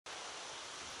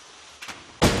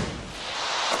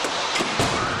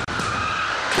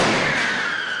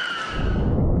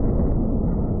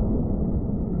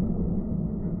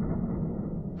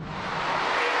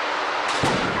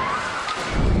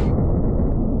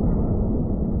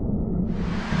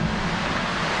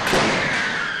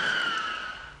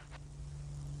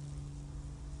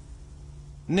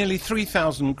Nearly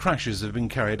 3,000 crashes have been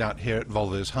carried out here at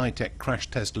Volvo's high-tech crash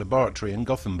test laboratory in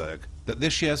Gothenburg that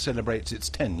this year celebrates its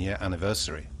 10-year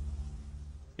anniversary.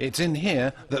 It's in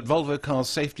here that Volvo Cars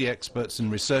safety experts and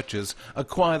researchers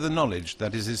acquire the knowledge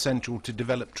that is essential to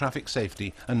develop traffic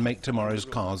safety and make tomorrow's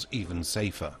cars even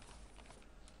safer.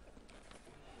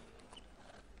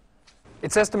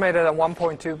 It's estimated that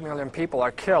 1.2 million people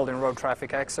are killed in road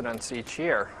traffic accidents each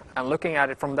year. And looking at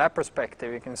it from that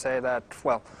perspective, you can say that,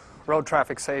 well, road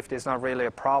traffic safety is not really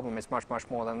a problem. It's much, much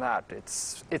more than that.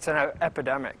 It's an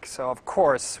epidemic. So, of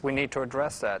course, we need to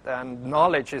address that. And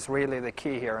knowledge is really the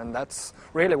key here. And that's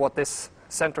really what this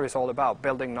center is all about,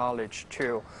 building knowledge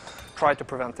to try to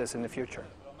prevent this in the future.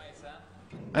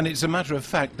 And it's a matter of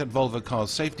fact that Volvo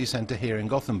Cars Safety Centre here in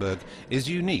Gothenburg is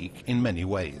unique in many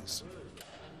ways.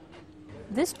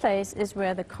 This place is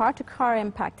where the car-to-car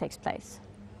impact takes place.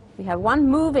 We have one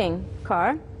moving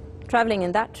car traveling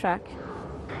in that track,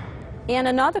 and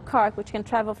another car which can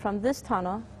travel from this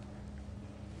tunnel,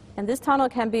 and this tunnel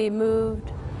can be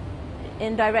moved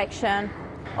in direction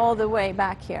all the way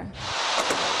back here.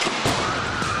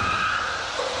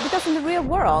 Because in the real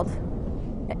world,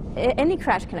 any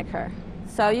crash can occur.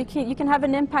 So you can have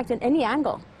an impact in any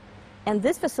angle. And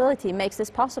this facility makes this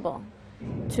possible,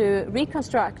 to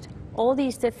reconstruct all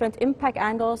these different impact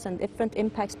angles and different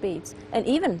impact speeds, and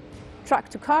even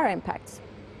truck-to-car impacts.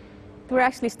 We're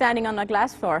actually standing on a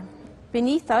glass floor.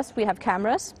 Beneath us, we have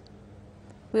cameras.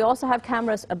 We also have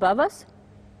cameras above us,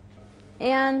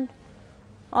 and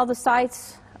all the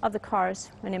sides of the cars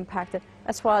when impacted,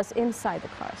 as well as inside the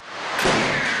cars.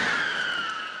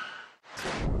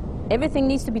 Everything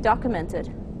needs to be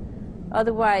documented,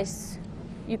 otherwise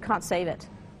you can't save it.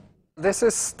 This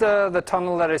is the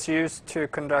tunnel that is used to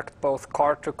conduct both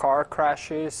car-to-car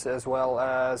crashes as well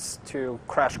as to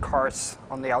crash cars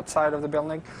on the outside of the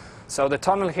building. So the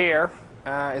tunnel here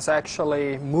is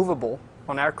actually movable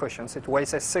on air cushions. It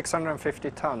weighs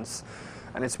 650 tons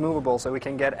and it's movable, so we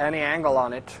can get any angle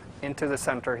on it into the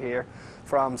center here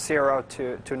from 0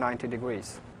 to 90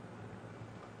 degrees.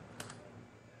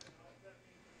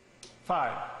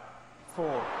 5,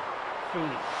 4, 3, 2,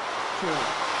 1.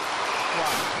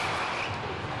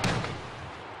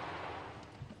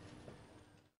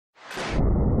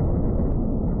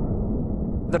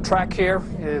 The track here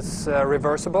is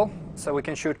reversible, so we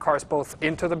can shoot cars both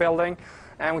into the building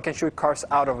and we can shoot cars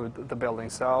out of the building.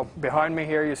 So behind me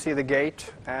here you see the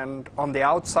gate, and on the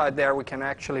outside there we can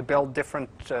actually build different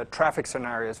traffic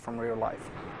scenarios from real life.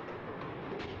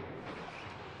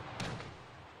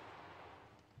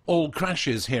 All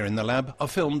crashes here in the lab are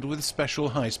filmed with special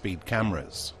high-speed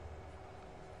cameras.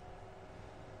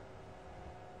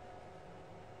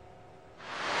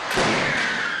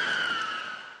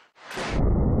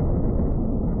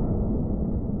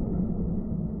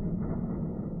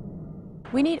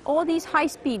 We need all these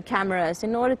high-speed cameras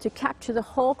in order to capture the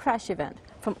whole crash event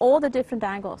from all the different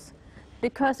angles.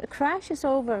 Because a crash is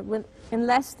over in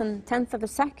less than a tenth of a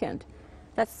second.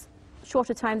 That's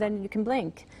shorter time than you can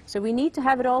blink. So we need to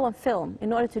have it all on film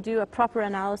in order to do a proper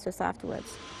analysis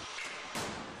afterwards.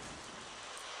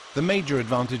 The major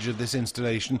advantage of this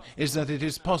installation is that it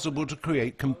is possible to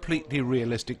create completely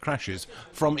realistic crashes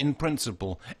from, in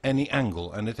principle, any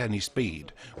angle and at any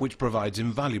speed, which provides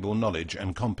invaluable knowledge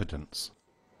and competence.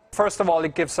 First of all,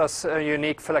 it gives us a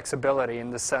unique flexibility in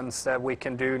the sense that we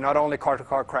can do not only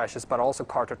car-to-car crashes but also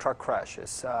car-to-truck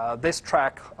crashes. This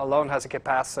track alone has a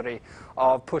capacity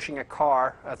of pushing a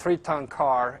 3-ton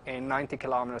car in 90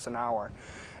 kilometers an hour.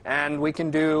 And we can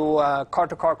do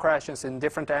car-to-car crashes in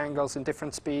different angles, in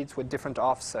different speeds, with different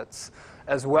offsets,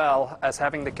 as well as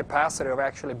having the capacity of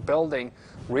actually building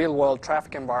real-world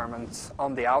traffic environments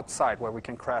on the outside where we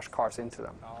can crash cars into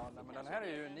them.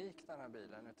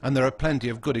 And there are plenty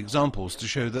of good examples to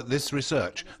show that this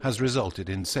research has resulted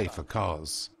in safer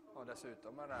cars.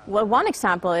 Well, one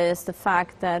example is the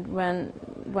fact that when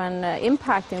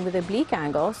impacting with oblique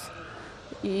angles,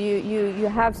 you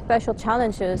have special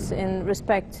challenges in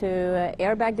respect to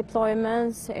airbag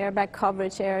deployments, airbag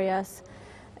coverage areas,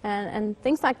 and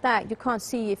things like that you can't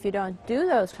see if you don't do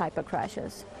those type of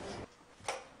crashes.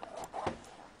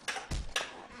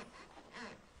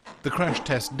 The crash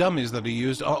test dummies that are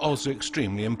used are also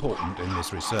extremely important in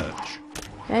this research.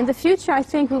 In the future, I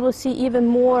think we will see even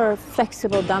more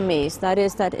flexible dummies. That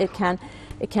is, that it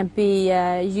can be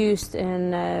used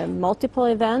in multiple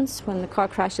events, when the car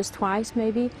crashes twice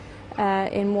maybe,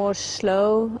 in more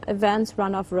slow events,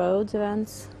 run-off-road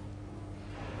events.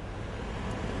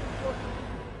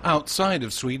 Outside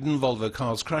of Sweden, Volvo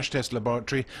Cars Crash Test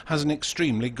Laboratory has an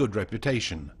extremely good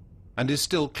reputation and is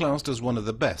still classed as one of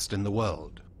the best in the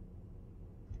world.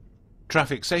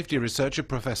 Traffic safety researcher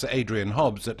Professor Adrian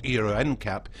Hobbs at Euro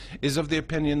NCAP is of the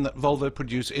opinion that Volvo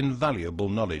produce invaluable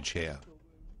knowledge here.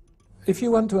 If you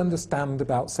want to understand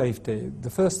about safety, the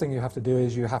first thing you have to do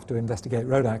is you have to investigate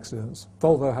road accidents.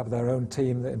 Volvo have their own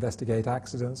team that investigate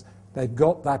accidents. They've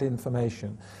got that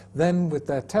information. Then with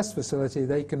their test facility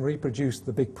they can reproduce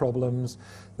the big problems,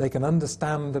 they can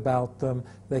understand about them,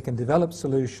 they can develop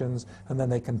solutions, and then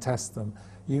they can test them.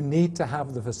 You need to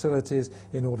have the facilities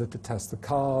in order to test the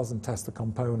cars and test the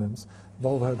components.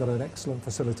 Volvo have got an excellent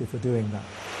facility for doing that.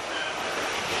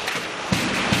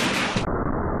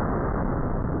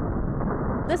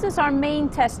 This is our main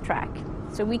test track.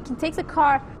 So we can take the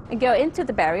car and go into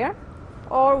the barrier,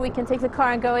 or we can take the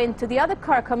car and go into the other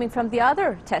car coming from the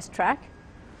other test track,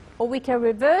 or we can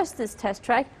reverse this test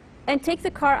track and take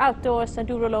the car outdoors and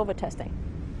do rollover testing.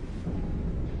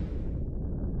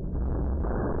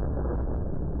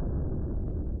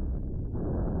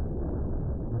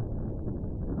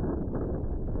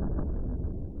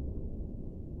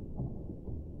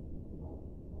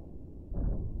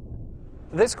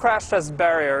 This crash test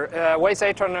barrier weighs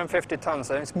 850 tons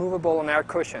and it's movable on air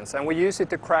cushions, and we use it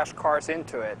to crash cars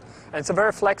into it. And it's a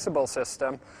very flexible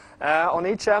system. On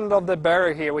each end of the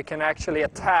barrier here we can actually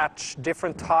attach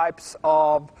different types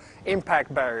of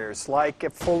impact barriers, like a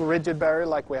full rigid barrier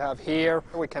like we have here.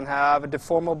 We can have a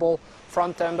deformable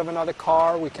front end of another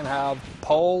car, we can have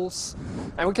poles,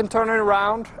 and we can turn it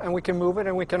around and we can move it,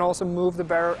 and we can also move the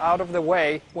barrier out of the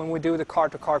way when we do the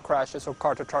car-to-car crashes or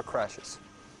car-to-truck crashes.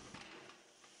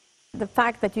 The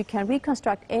fact that you can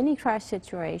reconstruct any crash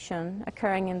situation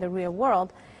occurring in the real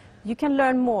world, you can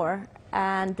learn more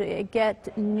and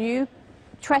get new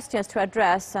questions to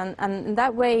address, and in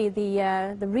that way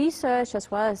the research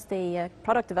as well as the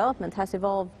product development has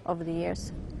evolved over the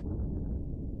years.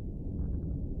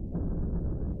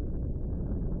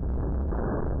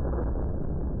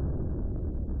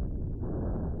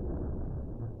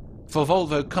 For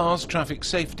Volvo Cars, traffic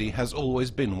safety has always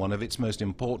been one of its most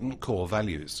important core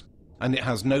values, and it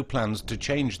has no plans to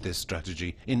change this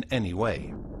strategy in any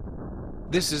way.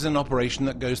 This is an operation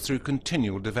that goes through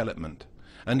continual development,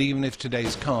 and even if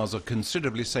today's cars are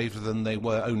considerably safer than they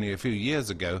were only a few years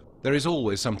ago, there is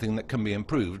always something that can be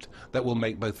improved that will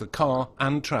make both the car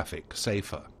and traffic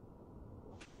safer.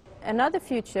 Another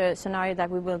future scenario that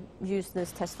we will use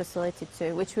this test facility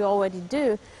to, which we already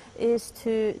do, is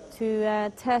to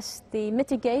test the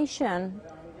mitigation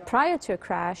prior to a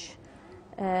crash.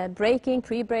 Braking,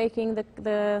 pre-braking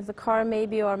the car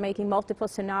maybe, or making multiple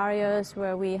scenarios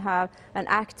where we have an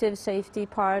active safety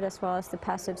part as well as the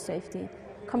passive safety.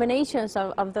 Combinations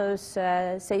of those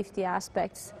safety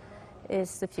aspects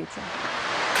is the future.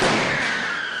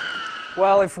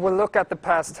 Well, if we look at the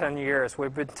past 10 years,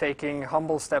 we've been taking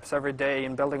humble steps every day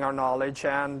in building our knowledge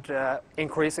and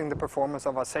increasing the performance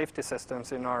of our safety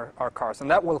systems in our cars. And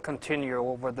that will continue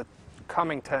over the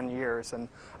coming 10 years, and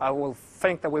I will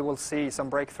think that we will see some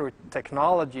breakthrough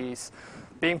technologies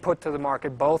being put to the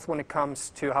market, both when it comes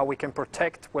to how we can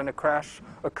protect when a crash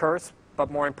occurs, but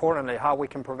more importantly how we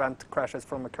can prevent crashes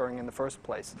from occurring in the first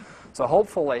place. So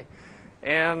hopefully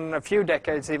in a few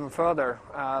decades even further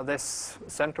this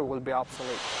center will be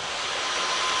obsolete.